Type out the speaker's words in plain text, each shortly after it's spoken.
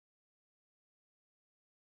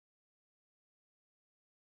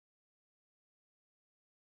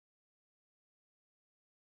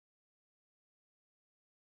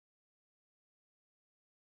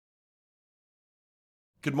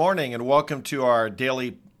Good morning and welcome to our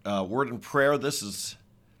daily word and prayer. This is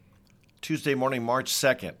Tuesday morning, March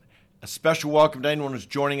 2nd. A special welcome to anyone who's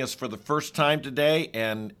joining us for the first time today,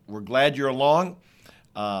 and we're glad you're along.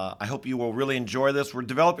 I hope you will really enjoy this. We're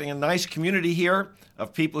developing a nice community here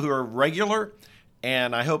of people who are regular,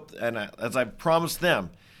 and I hope, and as I've promised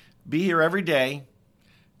them, be here every day,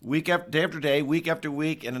 day after day, week after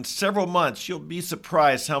week, and in several months, you'll be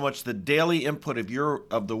surprised how much the daily input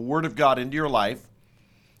of the Word of God into your life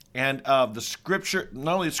and of the Scripture,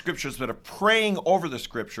 not only the Scriptures, but of praying over the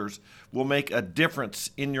Scriptures will make a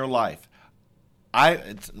difference in your life.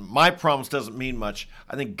 My promise doesn't mean much.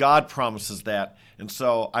 I think God promises that, and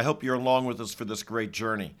so I hope you're along with us for this great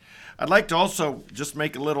journey. I'd like to also just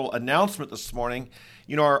make a little announcement this morning.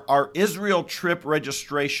 You know, our Israel trip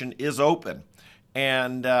registration is open,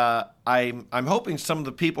 and I'm hoping some of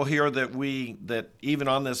the people here that even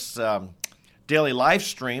on this daily live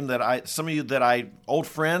stream some of you old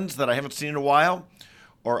friends that I haven't seen in a while,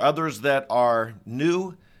 or others that are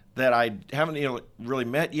new that I haven't really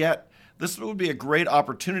met yet. This would be a great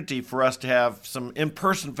opportunity for us to have some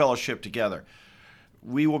in-person fellowship together.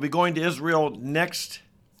 We will be going to Israel next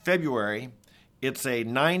February. It's a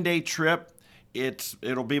 9-day trip.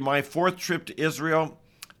 It'll be my 4th trip to Israel,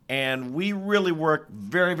 and we really work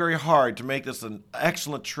very, very hard to make this an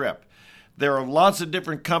excellent trip. There are lots of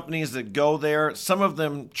different companies that go there. Some of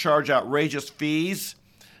them charge outrageous fees.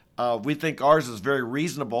 We think ours is very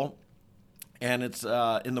reasonable, and it's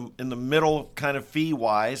in the middle kind of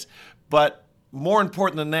fee-wise. But more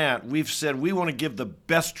important than that, we've said we want to give the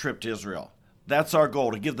best trip to Israel. That's our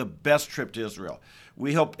goal, to give the best trip to Israel.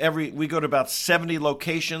 We go to about 70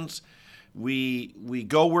 locations. We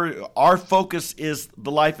go where our focus is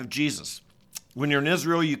the life of Jesus. When you're in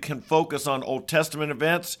Israel, you can focus on Old Testament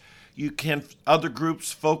events. Other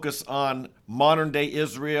groups focus on modern day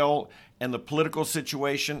Israel and the political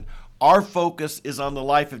situation. Our focus is on the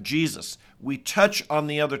life of Jesus. We touch on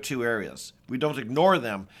the other two areas. We don't ignore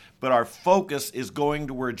them, but our focus is going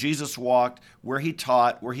to where Jesus walked, where he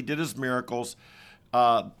taught, where he did his miracles,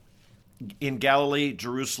 in Galilee,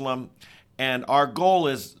 Jerusalem. And our goal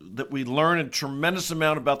is that we learn a tremendous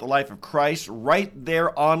amount about the life of Christ right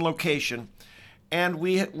there on location. And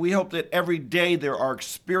we hope that every day there are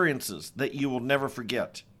experiences that you will never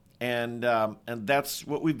forget. And that's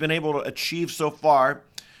what we've been able to achieve so far.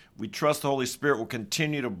 We trust the Holy Spirit will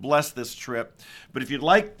continue to bless this trip. But if you'd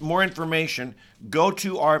like more information, go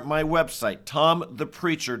to my website,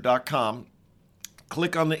 tomthepreacher.com.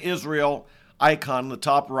 Click on the Israel icon in the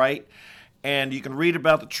top right, and you can read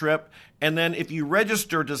about the trip. And then if you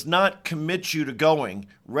register does not commit you to going,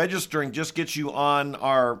 registering just gets you on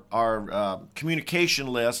our communication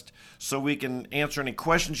list so we can answer any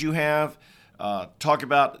questions you have, talk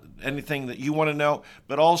about anything that you want to know,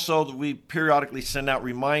 but also that we periodically send out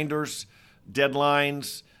reminders,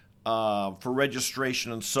 deadlines for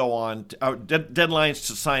registration and so on, deadlines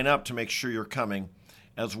to sign up to make sure you're coming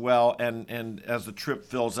as well. And as the trip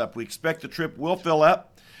fills up, we expect the trip will fill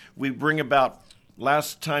up. We bring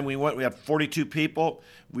last time we went, we had 42 people.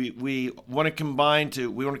 We want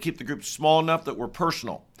to we want to keep the group small enough that we're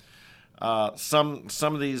personal. Some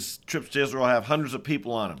of these trips to Israel have hundreds of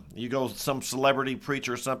people on them. You go with some celebrity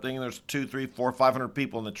preacher or something, and there's 200, 300, 400, 500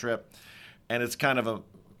 people on the trip. And it's kind of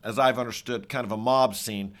as I've understood, kind of a mob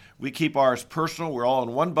scene. We keep ours personal. We're all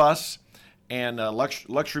in one bus and a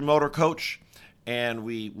luxury motor coach. And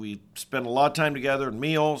we spend a lot of time together,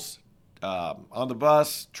 meals, on the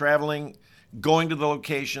bus, traveling, going to the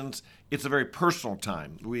locations. It's a very personal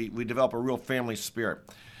time. We develop a real family spirit.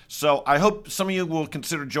 So I hope some of you will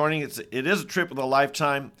consider joining. It is a trip of a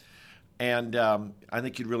lifetime, and I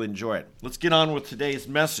think you'd really enjoy it. Let's get on with today's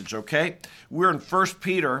message, okay? We're in 1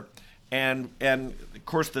 Peter, and of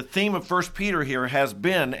course the theme of 1 Peter here has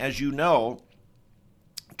been, as you know,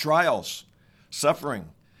 trials, suffering.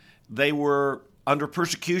 They were under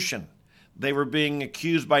persecution. They were being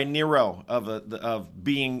accused by Nero of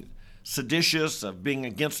being seditious, of being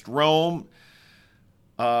against Rome.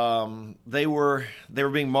 They were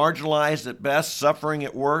being marginalized at best, suffering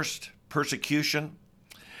at worst, persecution.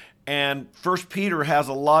 And 1 Peter has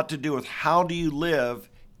a lot to do with how do you live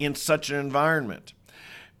in such an environment.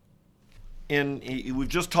 We've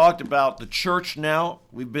just talked about the church now.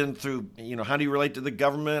 We've been through, how do you relate to the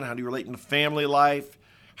government? How do you relate in the family life?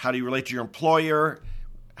 How do you relate to your employer?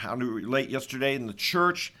 How do you relate yesterday in the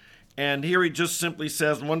church? And here he just simply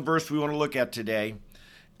says, one verse we want to look at today,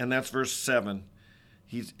 and that's verse 7.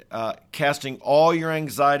 He's casting all your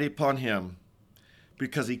anxiety upon him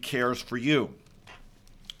because he cares for you.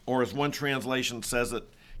 Or as one translation says it,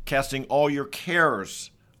 casting all your cares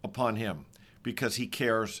upon him because he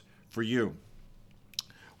cares for you.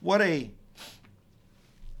 What a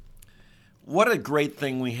great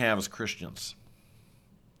thing we have as Christians.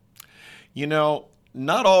 You know,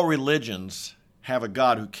 not all religions have a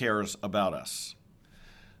God who cares about us.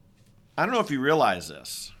 I don't know if you realize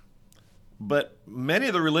this, but many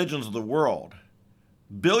of the religions of the world,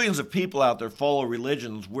 billions of people out there follow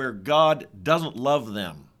religions where God doesn't love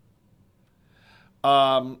them.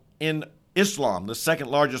 In Islam, the second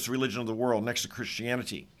largest religion of the world next to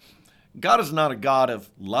Christianity, God is not a God of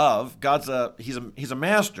love. He's a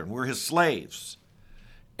master, and we're his slaves.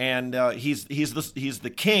 And he's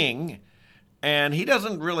the king, and he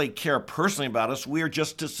doesn't really care personally about us. We are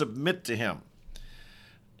just to submit to him.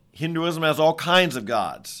 Hinduism has all kinds of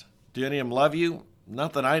gods. Do any of them love you?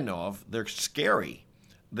 Not that I know of. They're scary.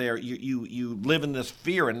 You live in this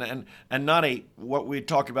fear and not what we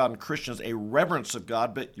talk about in Christians, a reverence of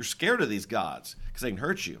God, but you're scared of these gods because they can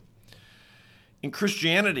hurt you. In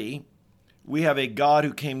Christianity, we have a God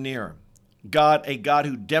who came near, a God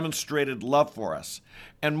who demonstrated love for us,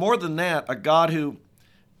 and more than that, a God who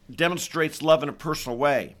demonstrates love in a personal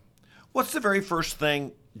way. What's the very first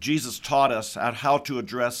thing Jesus taught us at how to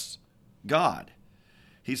address God?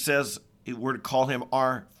 He says we're to call him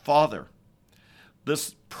our Father.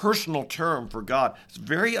 This personal term for God is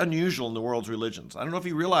very unusual in the world's religions. I don't know if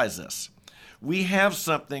you realize this. We have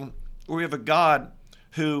something where we have a God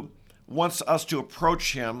who wants us to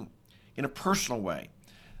approach him in a personal way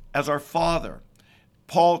as our Father.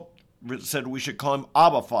 Paul said we should call him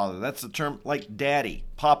Abba Father. That's the term like daddy,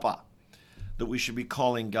 papa, that we should be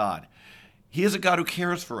calling God. He is a God who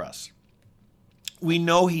cares for us. We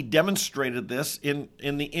know he demonstrated this in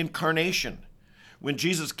the incarnation. When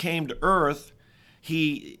Jesus came to earth,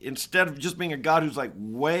 he, instead of just being a God who's like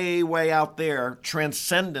way, way out there,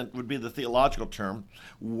 transcendent would be the theological term,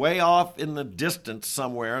 way off in the distance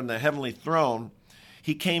somewhere in the heavenly throne,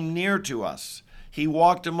 he came near to us. He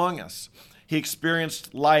walked among us. He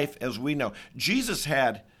experienced life as we know. Jesus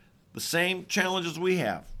had the same challenges we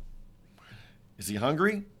have. Is he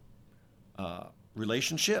hungry?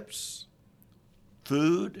 Relationships,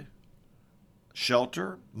 food,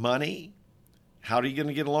 shelter, money. How are you going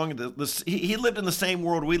to get along? He lived in the same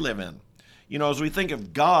world we live in. You know, as we think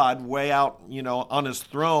of God way out, on his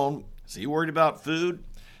throne, is he worried about food?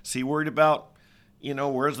 Is he worried about,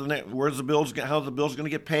 how's the bills going to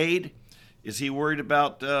get paid? Is he worried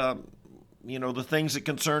about, the things that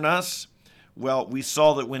concern us? Well, we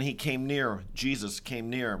saw that when he came near, Jesus came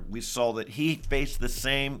near, we saw that he faced the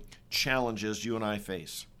same challenges you and I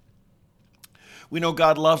face. We know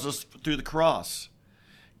God loves us through the cross.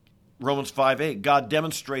 Romans 5:8, God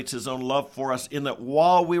demonstrates his own love for us in that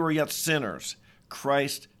while we were yet sinners,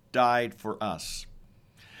 Christ died for us.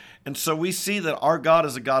 And so we see that our God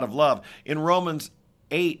is a God of love. In Romans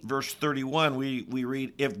 8, verse 31, we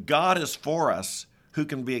read, if God is for us, who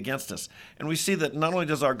can be against us? And we see that not only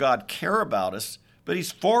does our God care about us, but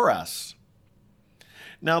he's for us.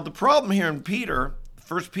 Now, the problem here in Peter,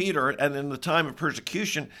 1 Peter, and in the time of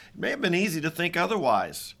persecution, it may have been easy to think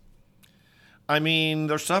otherwise. I mean,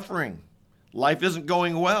 they're suffering. Life isn't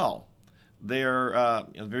going well. They're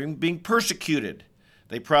being persecuted.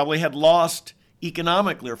 They probably had lost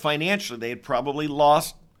economically or financially. They had probably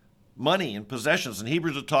lost money and possessions. In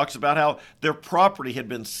Hebrews, it talks about how their property had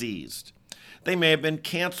been seized. They may have been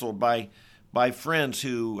canceled by friends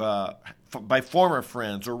by former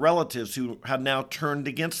friends or relatives who had now turned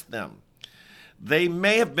against them. They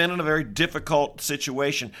may have been in a very difficult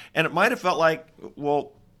situation, and it might have felt like,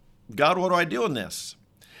 well, God, what do I do in this?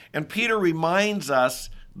 And Peter reminds us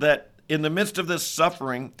that in the midst of this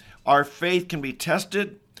suffering, our faith can be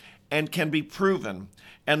tested and can be proven,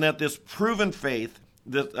 and that this proven faith,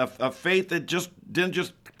 a faith that didn't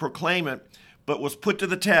just proclaim it, but was put to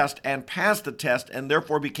the test and passed the test and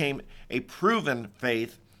therefore became a proven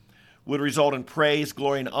faith, would result in praise,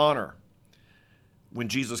 glory, and honor when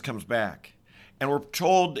Jesus comes back. And we're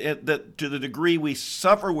told that to the degree we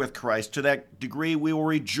suffer with Christ, to that degree we will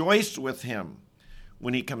rejoice with him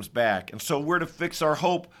when he comes back. And so we're to fix our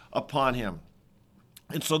hope upon him.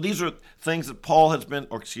 And so these are things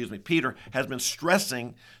that Peter has been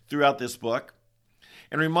stressing throughout this book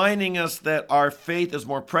and reminding us that our faith is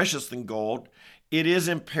more precious than gold. It is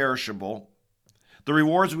imperishable. The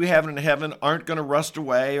rewards we have in heaven aren't going to rust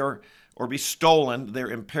away or be stolen. They're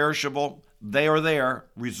imperishable. They are there,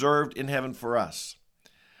 reserved in heaven for us.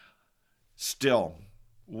 Still,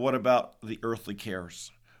 what about the earthly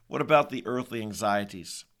cares? What about the earthly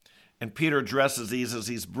anxieties? And Peter addresses these as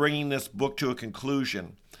he's bringing this book to a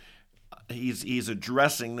conclusion. He's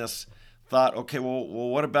addressing this thought, okay, well,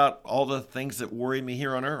 what about all the things that worry me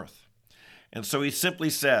here on earth? And so he simply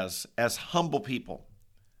says, as humble people,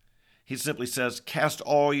 He simply says, cast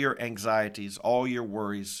all your anxieties, all your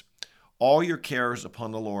worries, all your cares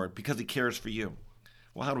upon the Lord because he cares for you.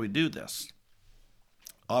 Well, how do we do this?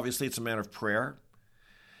 Obviously, it's a matter of prayer.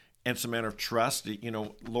 And it's a matter of trust.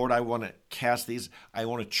 Lord, I want to cast these. I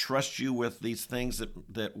want to trust you with these things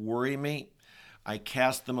that worry me. I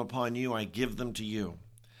cast them upon you. I give them to you.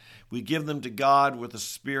 We give them to God with a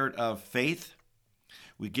spirit of faith.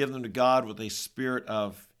 We give them to God with a spirit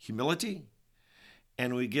of humility.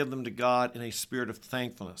 And we give them to God in a spirit of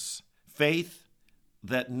thankfulness. Faith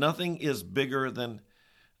that nothing is bigger than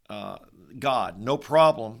God. No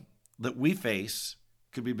problem that we face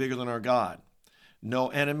could be bigger than our God. No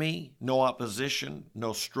enemy, no opposition,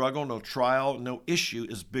 no struggle, no trial, no issue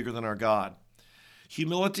is bigger than our God.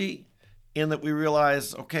 Humility in that we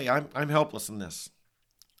realize, okay, I'm helpless in this.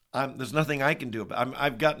 There's nothing I can do.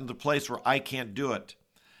 I've gotten to the place where I can't do it.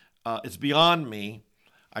 It's beyond me.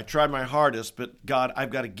 I tried my hardest, but God, I've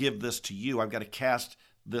got to give this to you. I've got to cast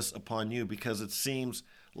this upon you because it seems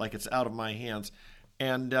like it's out of my hands.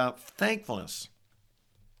 And thankfulness,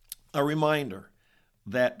 a reminder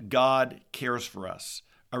that God cares for us,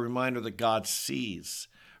 a reminder that God sees,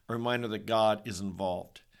 a reminder that God is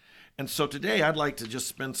involved. And so today I'd like to just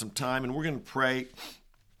spend some time, and we're going to pray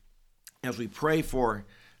as we pray for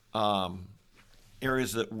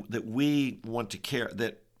areas that we want to care,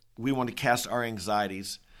 that we want to cast our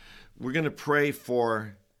anxieties. We're going to pray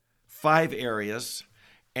for 5 areas,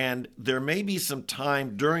 and there may be some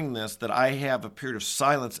time during this that I have a period of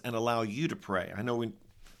silence and allow you to pray. I know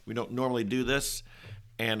we don't normally do this,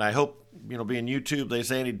 and I hope, being YouTube, they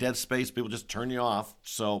say any dead space, people just turn you off,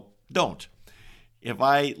 so don't. If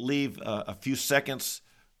I leave a few seconds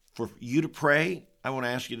for you to pray, I want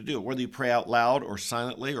to ask you to do it, whether you pray out loud or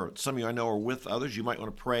silently, or some of you I know are with others. You might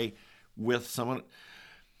want to pray with someone.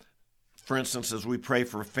 For instance, as we pray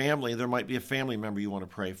for a family, there might be a family member you want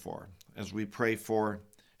to pray for. As we pray for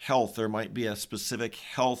health, there might be a specific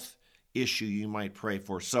health issue you might pray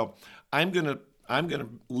for. So I'm going to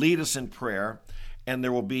lead us in prayer, and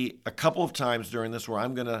there will be a couple of times during this where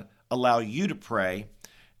I'm going to allow you to pray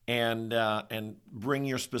and bring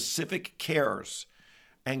your specific cares,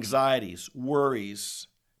 anxieties, worries,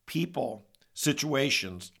 people,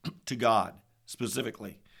 situations to God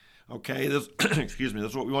specifically. Okay, excuse me,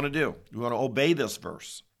 that's what we want to do. We want to obey this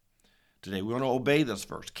verse today. We want to obey this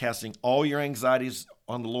verse, casting all your anxieties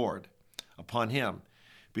on the Lord, upon him,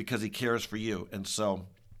 because he cares for you. And so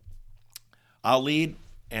I'll lead,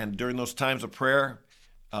 and during those times of prayer,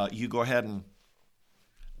 you go ahead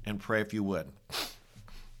and pray if you would.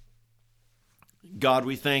 God,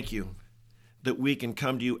 we thank you that we can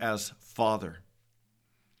come to you as Father.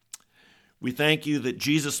 We thank you that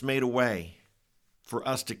Jesus made a way for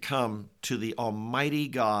us to come to the Almighty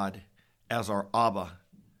God as our Abba,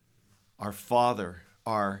 our Father,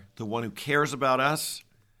 the one who cares about us.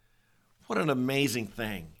 What an amazing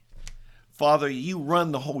thing. Father, you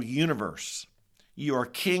run the whole universe. You are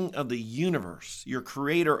King of the universe. You're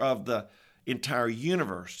creator of the entire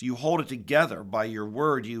universe. You hold it together by your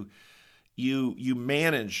word. You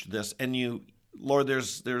manage this, and Lord,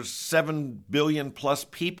 there's 7 billion plus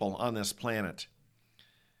people on this planet.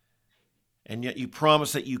 And yet you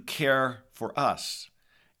promise that you care for us.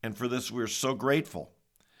 And for this, we're so grateful.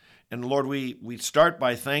 And Lord, we start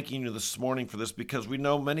by thanking you this morning for this, because we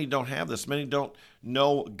know many don't have this. Many don't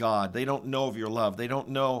know God. They don't know of your love. They don't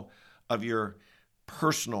know of your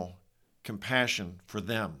personal compassion for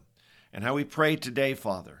them. And how we pray today,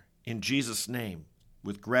 Father, in Jesus' name,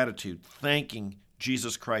 with gratitude, thanking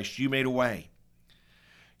Jesus Christ. You made a way.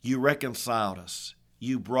 You reconciled us.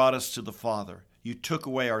 You brought us to the Father. You took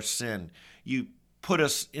away our sin. You put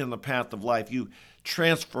us in the path of life. You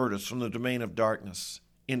transferred us from the domain of darkness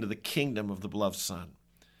into the kingdom of the beloved Son.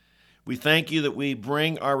 We thank you that we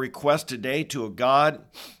bring our request today to a God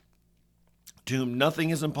to whom nothing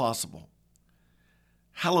is impossible.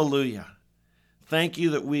 Hallelujah. Thank you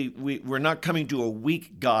that we're not coming to a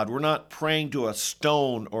weak God. We're not praying to a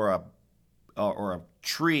stone or a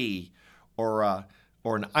tree or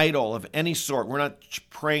an idol of any sort. We're not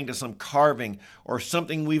praying to some carving or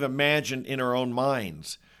something we've imagined in our own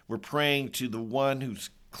minds. We're praying to the one who's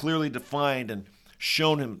clearly defined and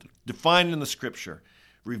shown him, defined in the Scripture,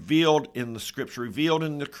 revealed in the Scripture, revealed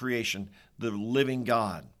in the creation, the living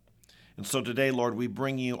God. And so today, Lord, we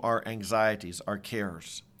bring you our anxieties, our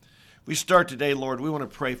cares. We start today, Lord, we want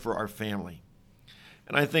to pray for our family.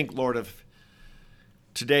 And I think, Lord,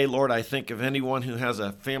 I think of anyone who has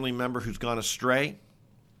a family member who's gone astray,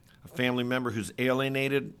 a family member who's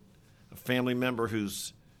alienated, a family member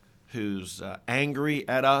who's angry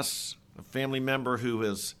at us, a family member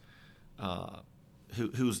who's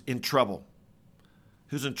in trouble,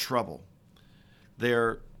 who's in trouble.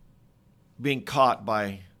 They're being caught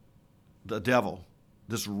by the devil,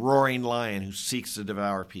 this roaring lion who seeks to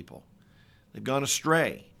devour people. They've gone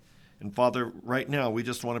astray. And Father, right now, we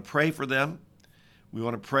just want to pray for them. We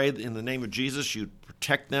want to pray in the name of Jesus, you'd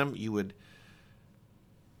protect them, you would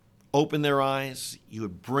open their eyes, you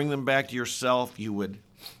would bring them back to yourself, you would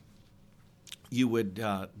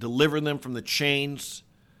deliver them from the chains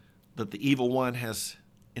that the evil one has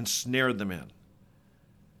ensnared them in.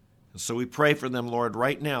 And so we pray for them, Lord,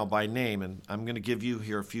 right now by name, and I'm going to give you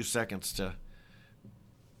here a few seconds to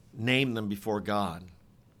name them before God.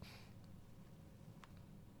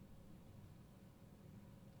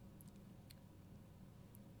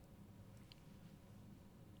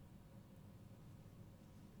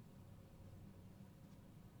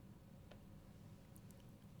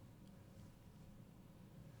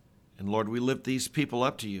 And Lord, we lift these people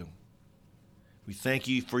up to you. We thank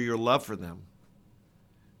you for your love for them.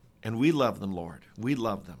 And we love them, Lord. We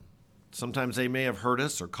love them. Sometimes they may have hurt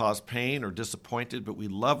us or caused pain or disappointed, but we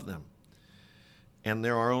love them. And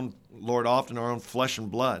they're our own, Lord, often our own flesh and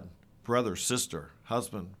blood, brother, sister,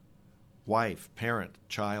 husband, wife, parent,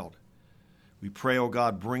 child. We pray, oh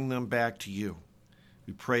God, bring them back to you.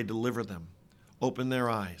 We pray, deliver them. Open their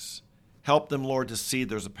eyes. Help them, Lord, to see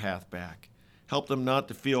there's a path back. Help them not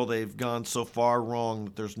to feel they've gone so far wrong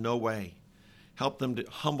that there's no way. Help them to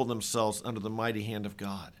humble themselves under the mighty hand of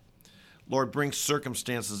God. Lord, bring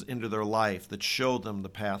circumstances into their life that show them the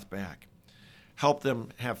path back. Help them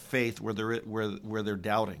have faith where they're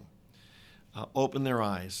doubting. Open their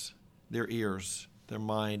eyes, their ears, their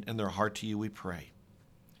mind, and their heart to you, we pray.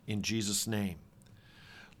 In Jesus' name.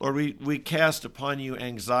 Lord, we cast upon you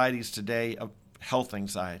anxieties today, health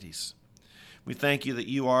anxieties. We thank you that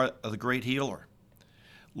you are the great healer.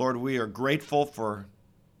 Lord, we are grateful for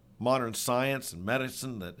modern science and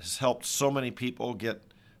medicine that has helped so many people get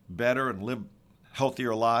better and live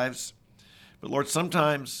healthier lives. But Lord,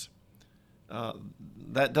 sometimes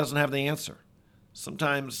that doesn't have the answer.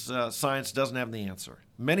 Sometimes science doesn't have the answer.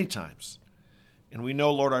 Many times. And we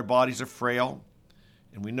know, Lord, our bodies are frail.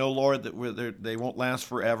 And we know, Lord, that they won't last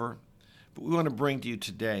forever. But we want to bring to you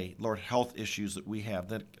today, Lord, health issues that we have,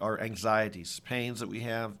 that are anxieties, pains that we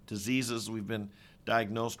have, diseases we've been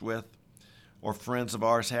diagnosed with, or friends of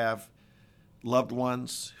ours have, loved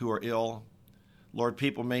ones who are ill. Lord,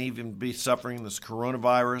 people may even be suffering this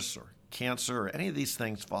coronavirus or cancer or any of these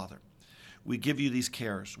things, Father. We give you these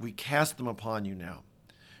cares. We cast them upon you now.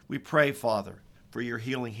 We pray, Father, for your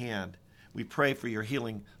healing hand. We pray for your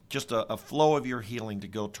healing, just a flow of your healing to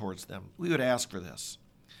go towards them. We would ask for this.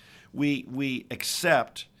 We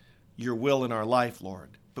accept your will in our life,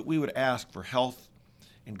 Lord, but we would ask for health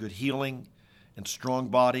and good healing and strong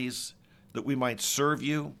bodies, that we might serve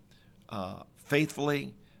you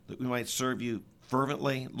faithfully, that we might serve you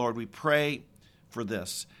fervently. Lord, we pray for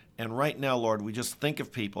this. And right now, Lord, we just think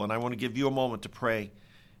of people, and I want to give you a moment to pray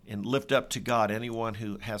and lift up to God anyone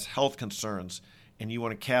who has health concerns, and you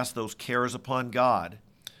want to cast those cares upon God.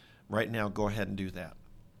 Right now, go ahead and do that.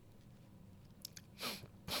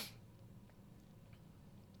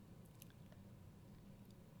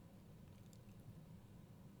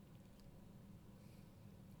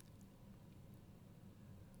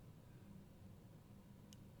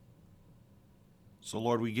 So,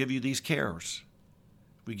 Lord, we give you these cares.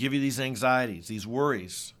 We give you these anxieties, these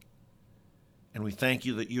worries. And we thank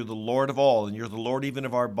you that you're the Lord of all, and you're the Lord even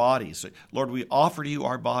of our bodies. Lord, we offer to you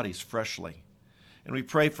our bodies freshly. And we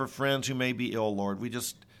pray for friends who may be ill, Lord. We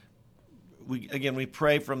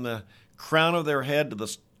pray from the crown of their head to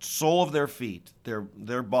the sole of their feet,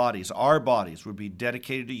 their bodies, our bodies would be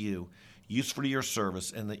dedicated to you, useful to your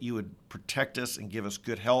service, and that you would protect us and give us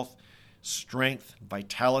good health, strength,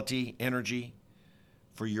 vitality, energy,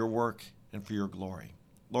 for your work and for your glory.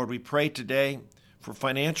 Lord, we pray today for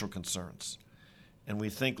financial concerns. And we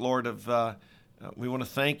think, Lord, we want to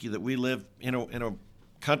thank you that we live in a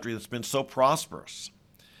country that's been so prosperous.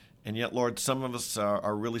 And yet, Lord, some of us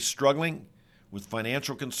are really struggling with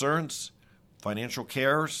financial concerns, financial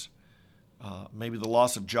cares, maybe the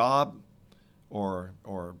loss of job or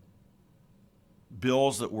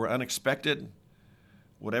bills that were unexpected.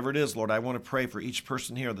 Whatever it is, Lord, I want to pray for each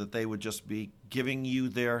person here that they would just be giving you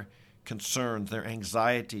their concerns, their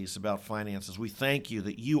anxieties about finances. We thank you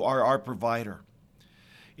that you are our provider.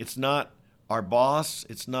 It's not our boss.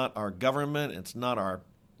 It's not our government. It's not our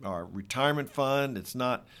retirement fund. It's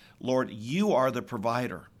not, Lord, you are the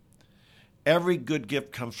provider. Every good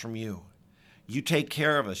gift comes from you. You take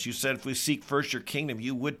care of us. You said if we seek first your kingdom,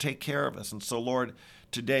 you would take care of us. And so, Lord,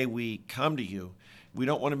 today we come to you. We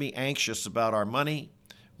don't want to be anxious about our money.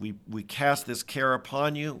 We cast this care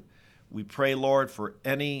upon you. We pray, Lord, for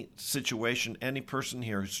any situation, any person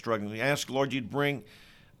here who's struggling. We ask, Lord, you'd bring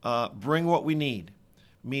what we need.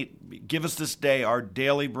 Give us this day our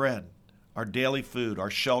daily bread, our daily food,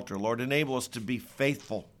 our shelter. Lord, enable us to be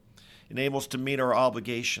faithful. Enable us to meet our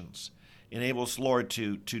obligations. Enable us, Lord,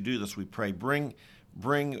 to do this, we pray. Bring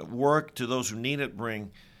work to those who need it.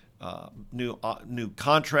 Bring new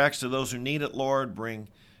contracts to those who need it, Lord. Bring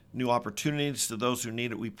new opportunities to those who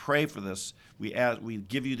need it. We pray for this. We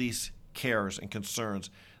give you these cares and concerns.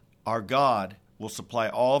 Our God will supply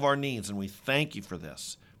all of our needs, and we thank you for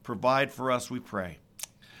this. Provide for us, we pray.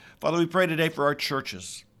 Father, we pray today for our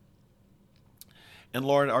churches. And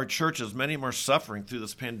Lord, our churches, many of them are suffering through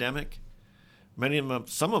this pandemic.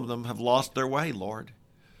 Some of them have lost their way, Lord.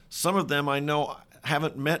 Some of them I know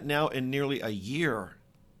haven't met now in nearly a year.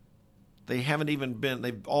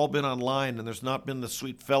 They've all been online, and there's not been the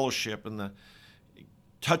sweet fellowship and the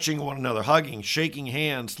touching one another, hugging, shaking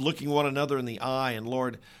hands, looking one another in the eye. And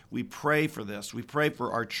Lord, we pray for this. We pray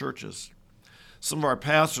for our churches. Some of our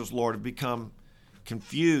pastors, Lord, have become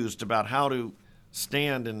confused about how to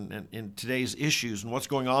stand in today's issues and what's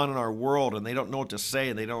going on in our world, and they don't know what to say,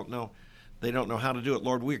 and they don't know how to do it.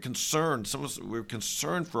 Lord, we're concerned. We're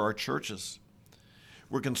concerned for our churches.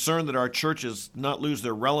 We're concerned that our churches not lose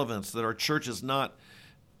their relevance, that our churches not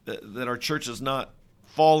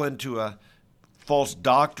fall into a false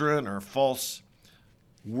doctrine or false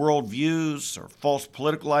worldviews or false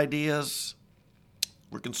political ideas.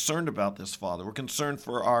 We're concerned about this, Father. We're concerned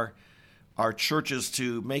for our churches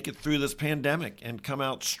to make it through this pandemic and come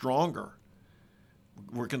out stronger.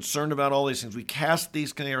 We're concerned about all these things. We cast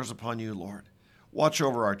these cares upon you, Lord. Watch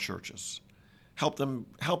over our churches. Help them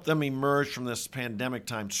emerge from this pandemic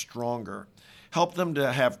time stronger. Help them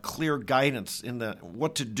to have clear guidance in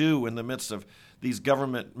what to do in the midst of these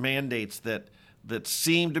government mandates that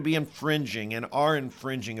seem to be infringing and are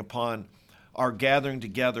infringing upon our gathering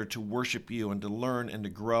together to worship you and to learn and to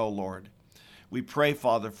grow, Lord. We pray,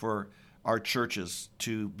 Father, for our churches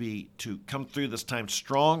to come through this time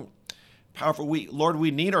strong, powerful. Lord, we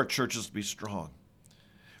need our churches to be strong.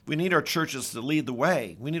 We need our churches to lead the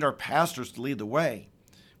way. We need our pastors to lead the way.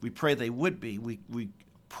 We pray they would be. We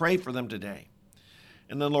pray for them today.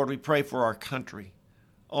 And then, Lord, we pray for our country.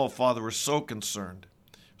 Oh, Father, we're so concerned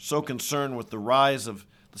with the rise of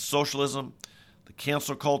the socialism, the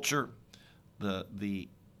cancel culture, the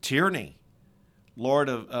tyranny, Lord,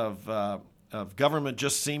 of government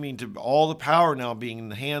just seeming to all the power now being in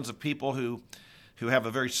the hands of people who have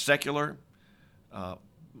a very secular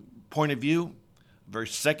point of view, a very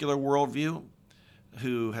secular worldview,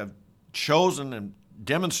 who have chosen and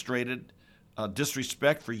demonstrated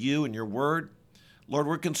disrespect for you and your word. Lord,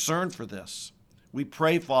 we're concerned for this. We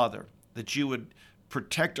pray, Father, that you would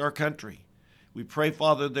protect our country. We pray,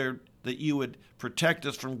 Father, that you would protect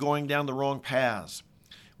us from going down the wrong paths.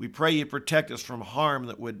 We pray you protect us from harm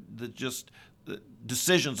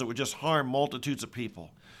decisions that would just harm multitudes of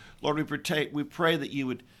people. Lord, we pray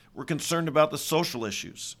that we're concerned about the social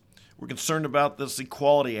issues. We're concerned about this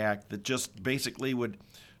Equality Act that just basically would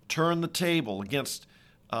turn the table against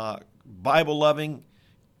Bible-loving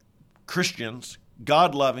Christians,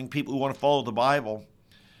 God-loving people who want to follow the Bible,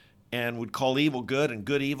 and would call evil good and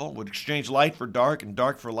good evil, would exchange light for dark and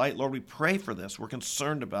dark for light. Lord, we pray for this. We're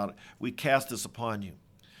concerned about it. We cast this upon you.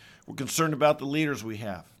 We're concerned about the leaders we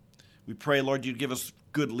have. We pray, Lord, you'd give us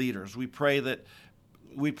good leaders. We pray,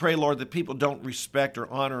 Lord, that people don't respect or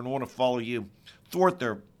honor and want to follow you. Thwart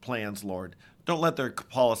their plans, Lord. Don't let their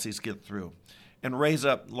policies get through. And raise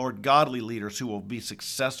up, Lord, godly leaders who will be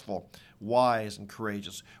successful, wise, and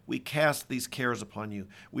courageous. We cast these cares upon you.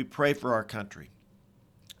 We pray for our country.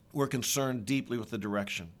 We're concerned deeply with the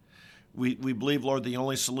direction. We believe, Lord, the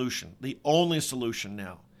only solution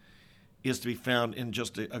now is to be found in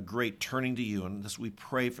just a great turning to you. And we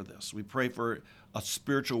pray for this. We pray for a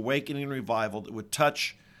spiritual awakening and revival that would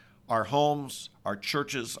touch our homes, our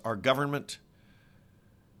churches, our government,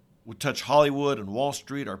 would touch Hollywood and Wall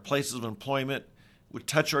Street, our places of employment, would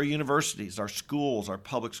touch our universities, our schools, our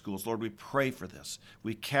public schools. Lord, we pray for this.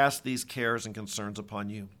 We cast these cares and concerns upon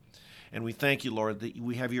you. And we thank you, Lord, that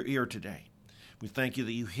we have your ear today. We thank you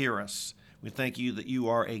that you hear us. We thank you that you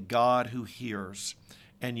are a God who hears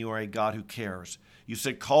and you are a God who cares. You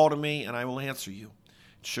said, call to me and I will answer you,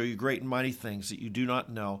 show you great and mighty things that you do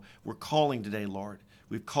not know. We're calling today, Lord.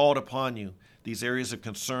 We've called upon you these areas of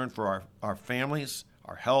concern for our families,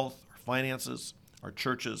 our health, our finances, our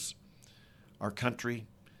churches, our country.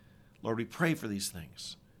 Lord, we pray for these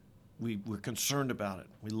things. We're concerned about it.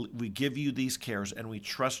 We give you these cares and we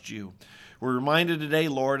trust you. We're reminded today,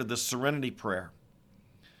 Lord, of the serenity prayer.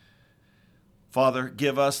 Father,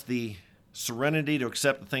 give us the serenity to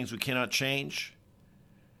accept the things we cannot change,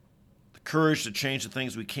 the courage to change the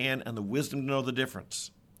things we can, and the wisdom to know the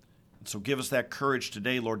difference. And so give us that courage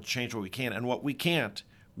today, Lord, to change what we can. And what we can't,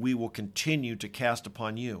 we will continue to cast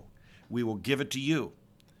upon you. We will give it to you,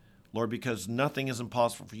 Lord, because nothing is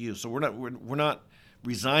impossible for you. So we're not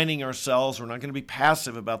resigning ourselves. We're not going to be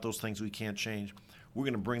passive about those things we can't change. We're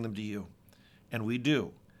going to bring them to you. And we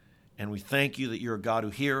do. And we thank you that you're a God who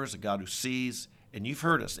hears, a God who sees, and you've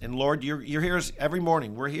heard us. And Lord, you're here every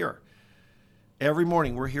morning. We're here. Every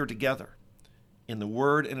morning we're here together in the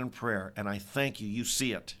word and in prayer. And I thank you. You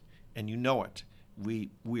see it and you know it. We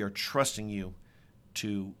are trusting you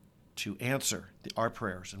to answer our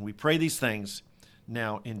prayers. And we pray these things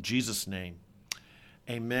now in Jesus' name.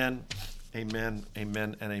 Amen, amen,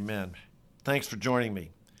 amen, and amen. Thanks for joining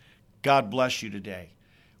me. God bless you today.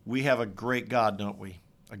 We have a great God, don't we?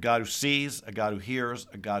 A God who sees, a God who hears,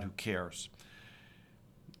 a God who cares.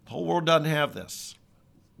 The whole world doesn't have this.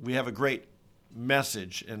 We have a great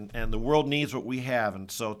message, and the world needs what we have. And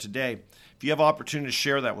so today, if you have opportunity to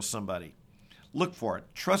share that with somebody, look for it.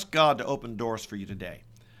 Trust God to open doors for you today.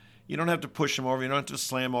 You don't have to push them over. You don't have to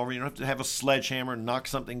slam over. You don't have to have a sledgehammer and knock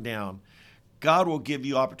something down. God will give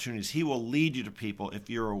you opportunities. He will lead you to people if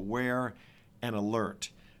you're aware and alert.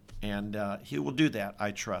 And he will do that,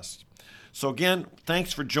 I trust. So again,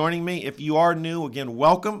 thanks for joining me. If you are new, again,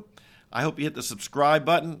 welcome. I hope you hit the subscribe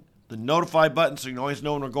button, the notify button, so you can always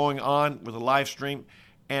know when we're going on with a live stream.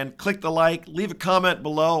 And click the like. Leave a comment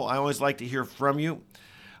below. I always like to hear from you.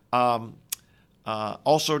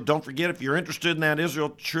 Also, don't forget, if you're interested in that Israel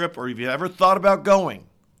trip or if you ever thought about going,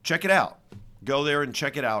 check it out. Go there and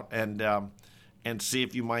check it out and see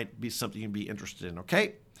if you might be something you'd be interested in,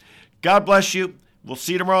 okay? God bless you. We'll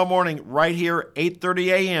see you tomorrow morning right here, 8:30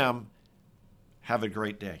 a.m. Have a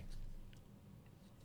great day.